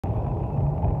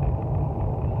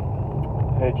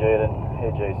Hey Jaden, hey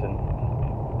Jason.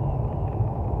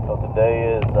 So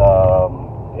today is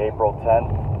April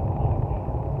 10th,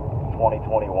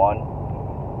 2021.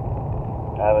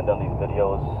 I haven't done these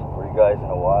videos for you guys in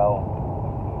a while,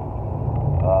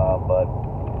 but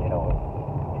you know,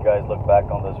 if you guys look back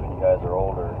on this when you guys are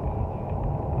older,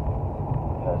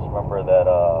 you guys remember that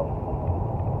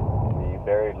we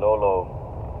buried Lolo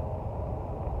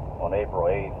on April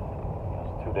 8th, it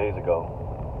was 2 days ago.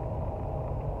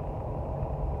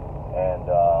 And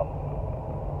you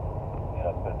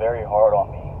know, it's been very hard on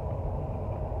me.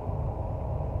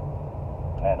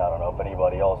 And I don't know if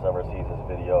anybody else ever sees this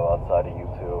video outside of you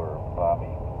two or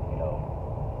Bobby. You know,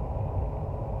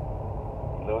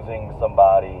 losing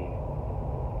somebody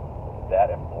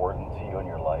that important to you in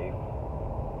your life,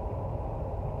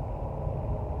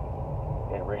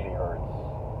 it really hurts.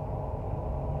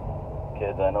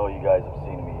 Kids, I know you guys have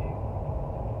seen me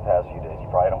the past few days. You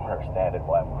probably don't understand it,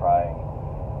 why I'm crying.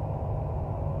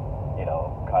 You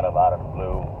know, kind of out of the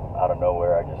blue, out of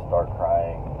nowhere, I just start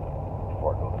crying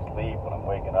before I go to sleep, when I'm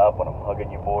waking up, when I'm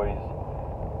hugging you boys.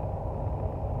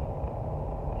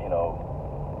 You know,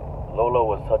 Lolo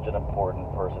was such an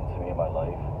important person to me in my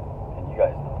life, and you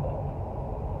guys know that.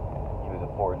 He was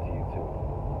important to you too.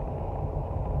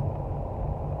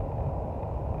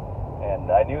 And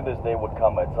I knew this day would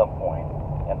come at some point,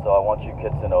 and so I want you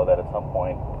kids to know that at some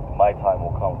point, my time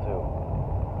will come too.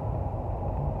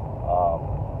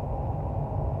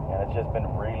 And it's just been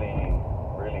really,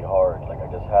 really hard. Like, I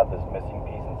just have this missing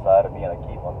piece inside of me, and I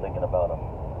keep on thinking about him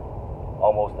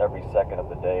almost every second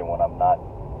of the day when I'm not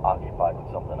occupied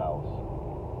with something else.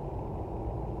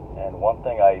 And one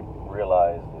thing I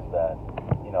realized is that,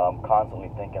 you know, I'm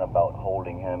constantly thinking about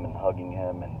holding him and hugging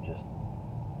him and just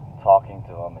talking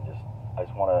to him, and I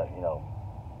just want to, you know,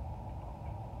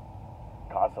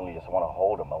 constantly just want to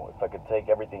hold him. If I could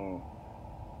take everything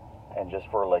and just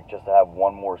to have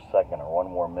one more second or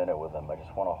one more minute with him, I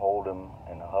just want to hold him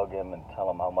and hug him and tell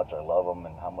him how much I love him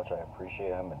and how much I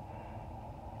appreciate him and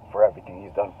for everything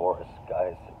he's done for us,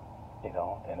 guys. You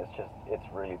know, and it's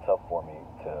really tough for me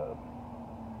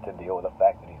to deal with the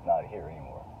fact that he's not here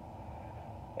anymore.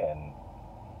 And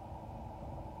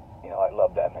you know, I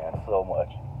love that man so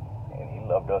much, and he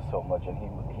loved us so much, and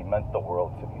he meant the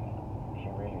world to me. He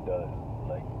really does.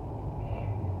 Like,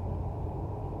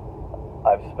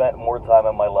 I've spent more time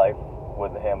in my life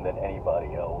with him than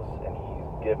anybody else, and he's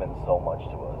given so much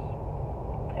to us.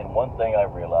 And one thing I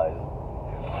realized,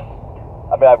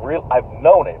 I mean, I've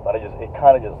known it, but it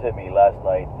kind of just hit me last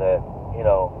night that, you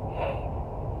know,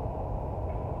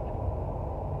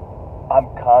 I'm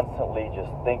constantly just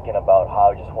thinking about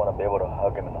how I just want to be able to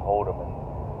hug him and hold him and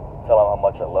tell him how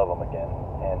much I love him again.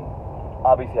 And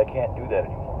obviously I can't do that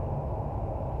anymore.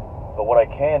 But what I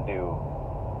can do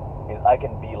is I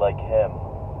can be like him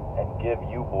and give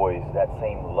you boys that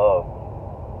same love.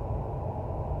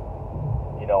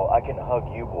 You know, I can hug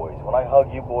you boys. When I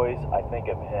hug you boys, I think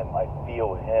of him. I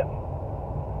feel him.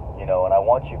 You know, and I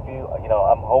want you to feel, you know,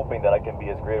 I'm hoping that I can be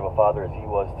as great of a father as he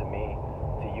was to me,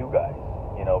 to you guys.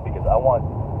 You know, because I want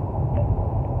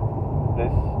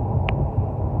this,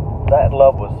 that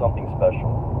love was something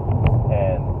special.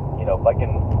 And, you know, if I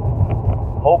can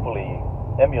hopefully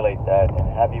emulate that and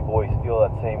have you boys feel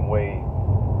that same way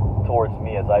towards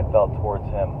me as I felt towards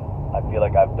him, I feel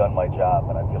like I've done my job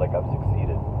and I feel like I've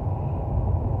succeeded.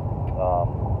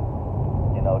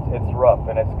 You know, it's rough,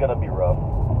 and it's gonna be rough.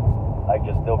 I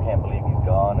just still can't believe he's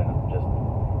gone, and I'm just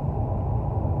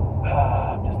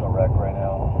a wreck right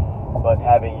now. But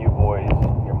having you boys,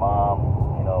 your mom,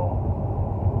 you know,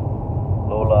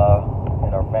 Lola,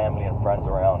 and our family and friends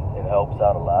around, it helps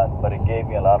out a lot. But it gave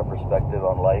me a lot of perspective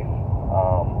on life.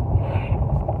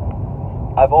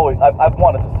 I've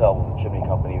wanted to sell the chimney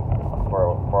company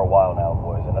for a while now,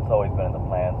 boys, and that's always been in the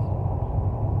plans.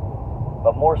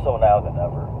 But more so now than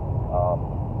ever.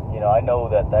 You know, I know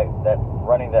that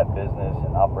running that business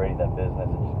and operating that business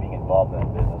and just being involved in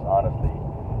that business, honestly,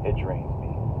 it drains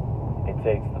me. It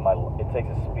takes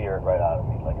the spirit right out of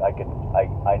me. Like,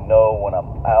 I know when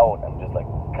I'm out, I'm just like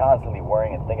constantly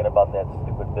worrying and thinking about that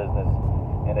stupid business,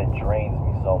 and it drains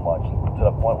me so much to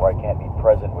the point where I can't be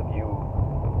present with you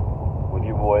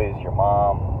boys, your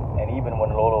mom, and even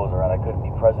when Lolo was around, I couldn't be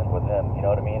present with him. You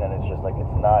know what I mean? And it's just like,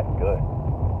 it's not good.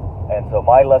 And so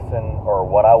my lesson, or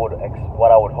what I would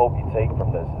hope you take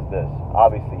from this is this: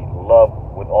 obviously, love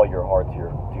with all your heart to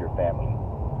your family.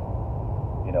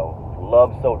 You know,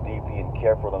 love so deeply and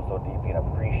care for them so deeply and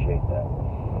appreciate that.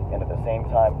 And at the same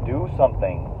time, do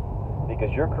something,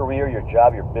 because your career, your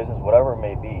job, your business, whatever it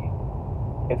may be,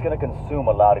 it's going to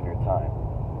consume a lot of your time.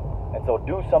 And so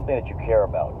do something that you care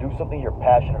about. Do something you're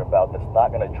passionate about that's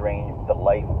not going to drain the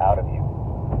life out of you.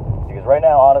 Because right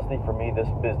now, honestly, for me, this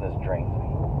business drains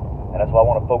me. And that's why I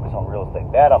want to focus on real estate.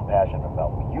 That I'm passionate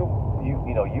about. You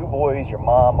boys, your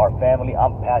mom, our family,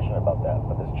 I'm passionate about that.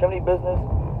 But this chimney business,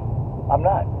 I'm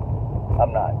not.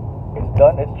 It's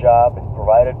done its job. It's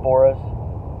provided for us.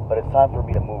 But it's time for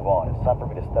me to move on. It's time for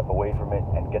me to step away from it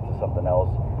and get to something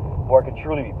else where I can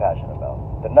truly be passionate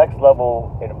about. The next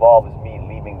level involves me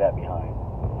leaving that behind.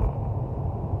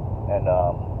 And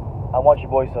I want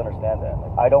you boys to understand that.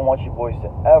 Like, I don't want you boys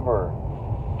to ever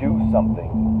do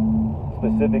something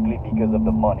specifically because of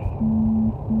the money.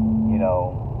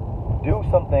 Do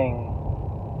something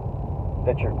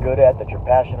that you're good at, that you're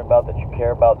passionate about, that you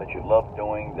care about, that you love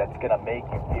doing, that's going to make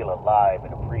you feel alive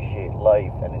and appreciate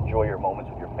life and enjoy your moments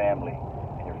with your family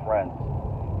and your friends.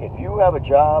 If you have a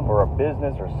job or a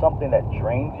business or something that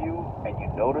drains you and you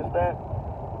notice that,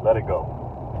 let it go.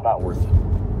 It's not worth it.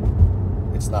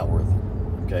 It's not worth it.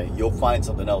 Okay? You'll find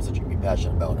something else that you can be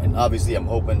passionate about. And obviously, I'm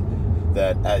hoping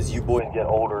that as you boys get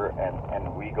older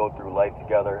and we go through life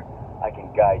together, I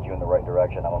can guide you in the right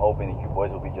direction. I'm hoping that you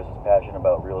boys will be just as passionate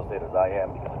about real estate as I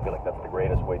am, because I feel like that's the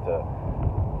greatest way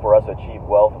for us to achieve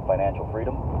wealth and financial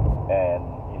freedom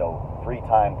and, free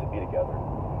time to be together.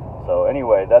 So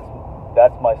anyway, that's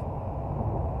my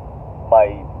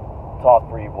talk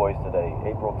for you boys today.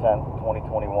 April 10th,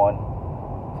 2021.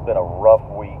 It's been a rough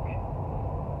week.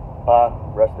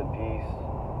 Rest in peace.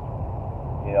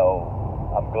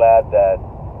 I'm glad that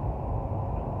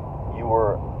you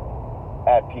were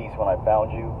at peace when I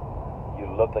found you. You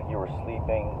looked like you were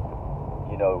sleeping.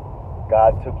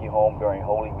 God took you home during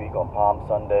Holy Week on Palm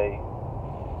Sunday.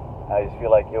 I just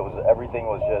feel like everything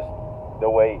was just the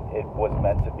way it was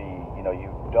meant to be.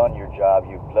 You've done your job.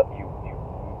 You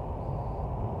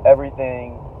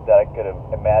everything that I could have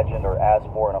imagined or asked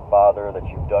for in a father that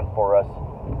you've done for us,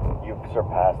 you've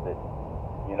surpassed it.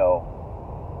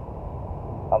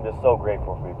 I'm just so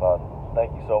grateful for you, Father.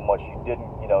 Thank you so much. You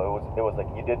didn't, it was like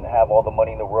you didn't have all the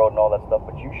money in the world and all that stuff,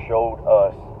 but you showed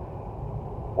us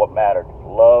what mattered.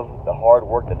 Love, the hard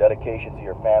work, the dedication to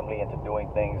your family and to doing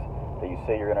things that you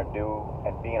say you're going to do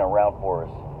and being around for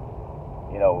us.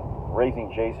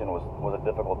 Raising Jason was a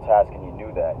difficult task, and you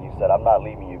knew that. You said, I'm not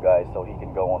leaving you guys so he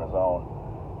can go on his own,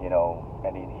 and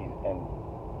and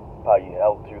probably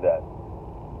held through that.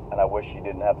 And I wish he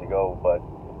didn't have to go, but,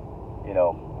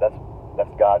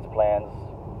 that's God's plans.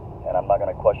 And I'm not going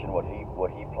to question what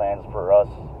he plans for us.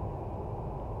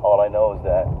 All I know is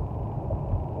that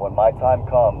when my time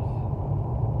comes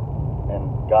and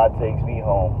God takes me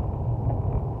home,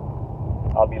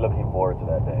 I'll be looking forward to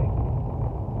that day.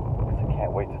 Because I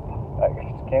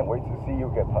just can't wait to see you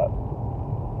again, Pop.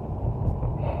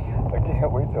 I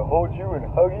can't wait to hold you and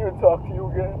hug you and talk to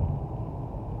you again.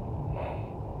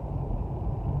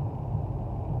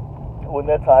 When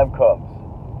that time comes,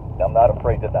 I'm not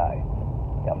afraid to die.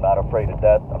 I'm not afraid of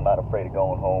death. I'm not afraid of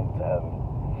going home to heaven.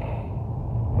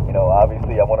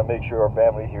 Obviously I want to make sure our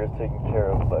family here is taken care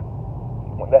of, but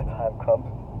when that time comes,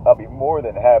 I'll be more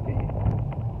than happy.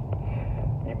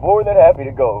 Be more than happy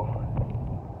to go.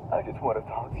 I just want to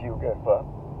talk to you again, Pop.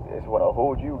 I just want to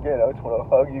hold you again. I just want to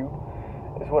hug you.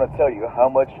 I just want to tell you how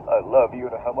much I love you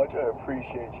and how much I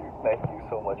appreciate you. Thank you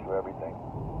so much for everything.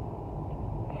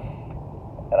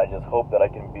 And I just hope that I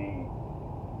can be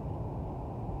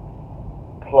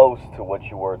close to what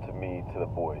you were to me, to the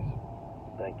boys.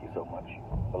 Thank you so much.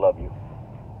 I love you.